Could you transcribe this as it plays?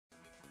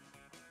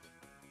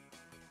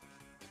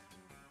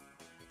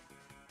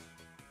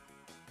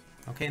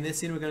Okay, in this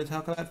scene we're going to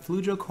talk about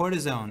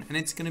fludrocortisone, and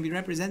it's going to be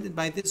represented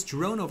by this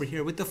drone over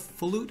here with the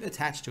flute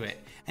attached to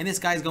it. And this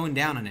guy's going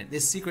down on it.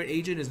 This secret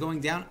agent is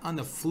going down on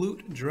the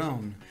flute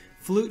drone.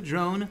 Flute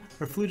drone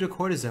or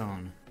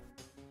fludrocortisone.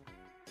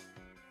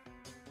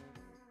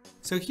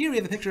 So here we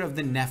have a picture of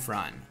the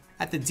nephron.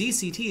 At the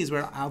DCT is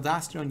where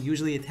aldosterone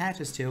usually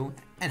attaches to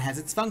and has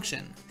its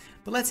function.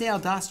 But let's say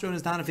aldosterone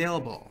is not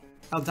available.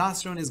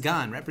 Aldosterone is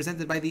gone,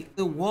 represented by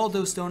the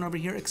Waldo stone over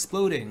here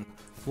exploding.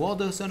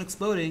 Waldo stone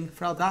exploding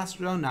for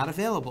aldosterone not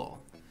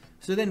available.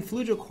 So then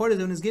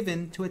fludrocortisone is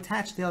given to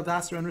attach the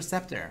aldosterone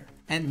receptor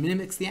and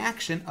mimics the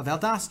action of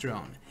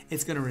aldosterone.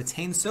 It's going to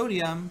retain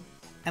sodium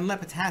and let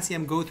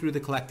potassium go through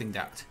the collecting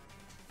duct.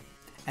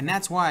 And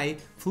that's why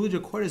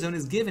fludrocortisone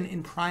is given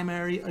in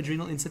primary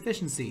adrenal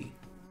insufficiency,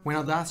 when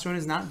aldosterone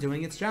is not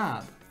doing its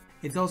job.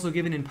 It's also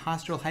given in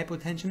postural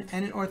hypotension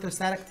and in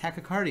orthostatic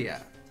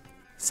tachycardia.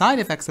 Side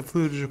effects of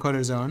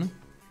fludrocortisone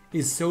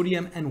is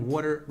sodium and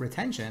water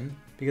retention,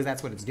 because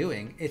that's what it's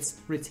doing. It's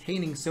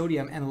retaining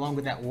sodium and along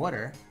with that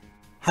water.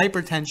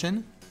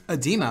 Hypertension,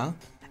 edema,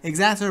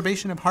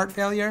 exacerbation of heart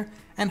failure,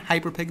 and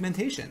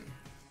hyperpigmentation.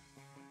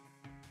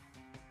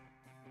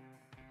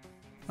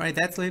 Alright,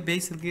 that's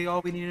basically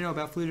all we need to know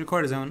about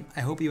fludrocortisone. I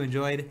hope you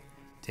enjoyed.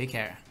 Take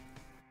care.